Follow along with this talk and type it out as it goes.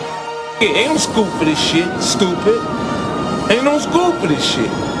Ain't no school for this shit, stupid. Ain't no school for this shit.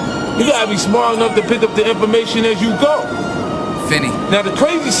 You gotta be smart enough to pick up the information as you go. Finny. Now the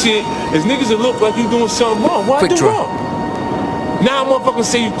crazy shit is niggas that look like you doing something wrong. Why do wrong? Now motherfuckers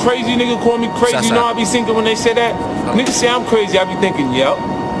say you crazy, nigga call me crazy. You know I be thinking when they say that? Niggas say I'm crazy, I be thinking, yep.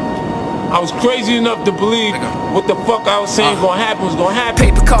 I was crazy enough to believe what the fuck I was saying gonna happen was gonna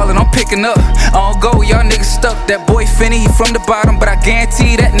happen. Paper calling, I'm picking up. I don't go, y'all niggas stuck. That boy Finny, he from the bottom, but I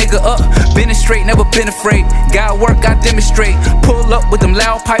guarantee that nigga up. Been straight, never been afraid. Got work, I demonstrate. Pull up with them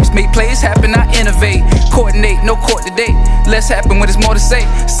loud pipes, make plays happen, I innovate. Coordinate, no court today. Less happen when there's more to say.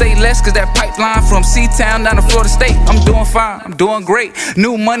 Say less, cause that pipeline from C-Town down to Florida State. I'm doing fine, I'm doing great.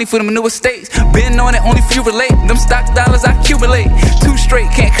 New money for them new estates. Been on it, only few relate. Them stock dollars I accumulate. Too straight,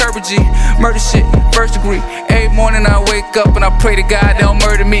 can't curb a G. Murder shit, first degree. Every morning I wake up and I pray to God they don't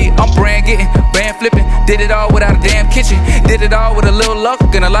murder me. I'm brand getting, brand flipping. Did it all without a damn kitchen. Did it all with a little luck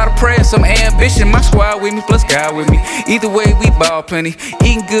and a lot of prayer, some ambition. My squad with me, plus God with me. Either way, we ball plenty.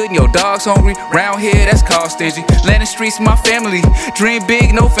 Eating good and your dog's hungry. Round here, that's called stingy. Landing streets, my family. Dream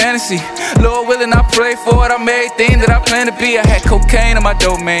big, no fantasy. Lord willing, I pray for it. I'm everything that I plan to be. I had cocaine in my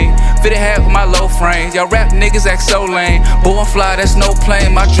domain. Fitted hat with my low frames. Y'all rap niggas act so lame. Born fly, that's no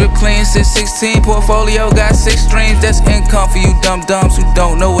plane. My drip clean since 16. Portfolio got 6 streams. That's income for you dumb-dumbs who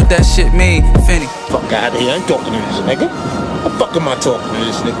don't know what that shit mean. Finny. Fuck out of here, I ain't talking to this nigga. What the fuck am I talking to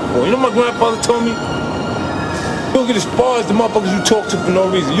this nigga for? You know what my grandfather told me? You'll get as far as the motherfuckers you talk to for no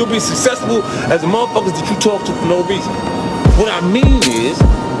reason. You'll be successful as the motherfuckers that you talk to for no reason. What I mean is,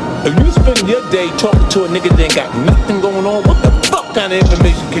 if you spend your day talking to a nigga that ain't got nothing going on, what the fuck kind of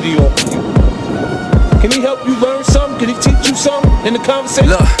information can he offer you? Can he help you learn something? Can he teach you something in the conversation?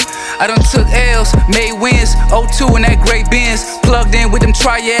 Look, I done took L's, made wins, 0-2 in that great Benz. Plugged in with them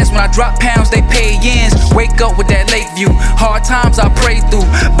triads, when I drop pounds, they pay yens. Wake up with that lake view, hard times I pray through.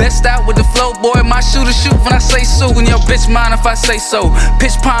 Best out with the flow, boy, my shooter shoot when I say so. And your bitch mind if I say so.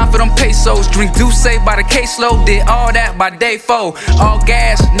 Pitch pine for them pesos, drink Douce by the caseload. Did all that by day 4. All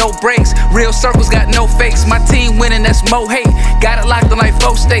gas, no brakes, real circles got no fakes. My team winning, that's mo hate. Got it locked on like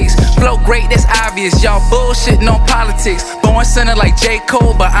 4 states. Flow great, that's obvious. Y'all bullshitting on politics. Born sinner like J.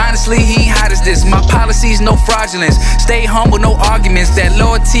 Cole, but honestly, he ain't hot as this. My policies, no fraudulence. Stay humble, no arguments. That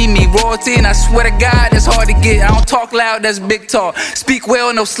loyalty mean royalty, and I swear to God, that's hard to get. I don't talk loud, that's big talk. Speak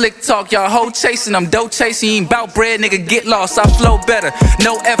well, no slick talk. Y'all hoe chasing, I'm dough chasing. You ain't bout bread, nigga, get lost. I flow better,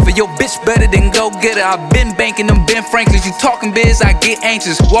 no effort. Your bitch better than go get her. I been banking them Ben Franklins. You talking biz, I get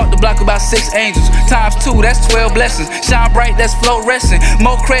anxious. Walk the block about 6 angels. Times 2, that's 12 blessings. Shine bright, that's flow wrestling.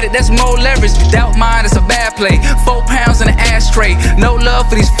 More credit, that's more leverage. Doubt mine, it's a bad play. 4 pounds in an ashtray. No love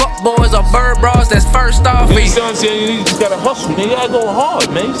for these fuck boys or bird bras, that's first off. You just gotta hustle, man. You gotta go hard,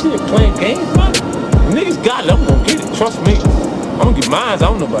 man. You see it playing games, man. Niggas got it, I'm gonna get it, trust me. I'm gonna get mine, I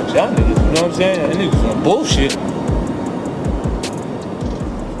don't know about y'all niggas, you know what I'm saying? That niggas on bullshit.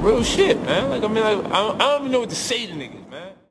 Real shit, man. Like, I mean, like, I don't even know what to say to niggas.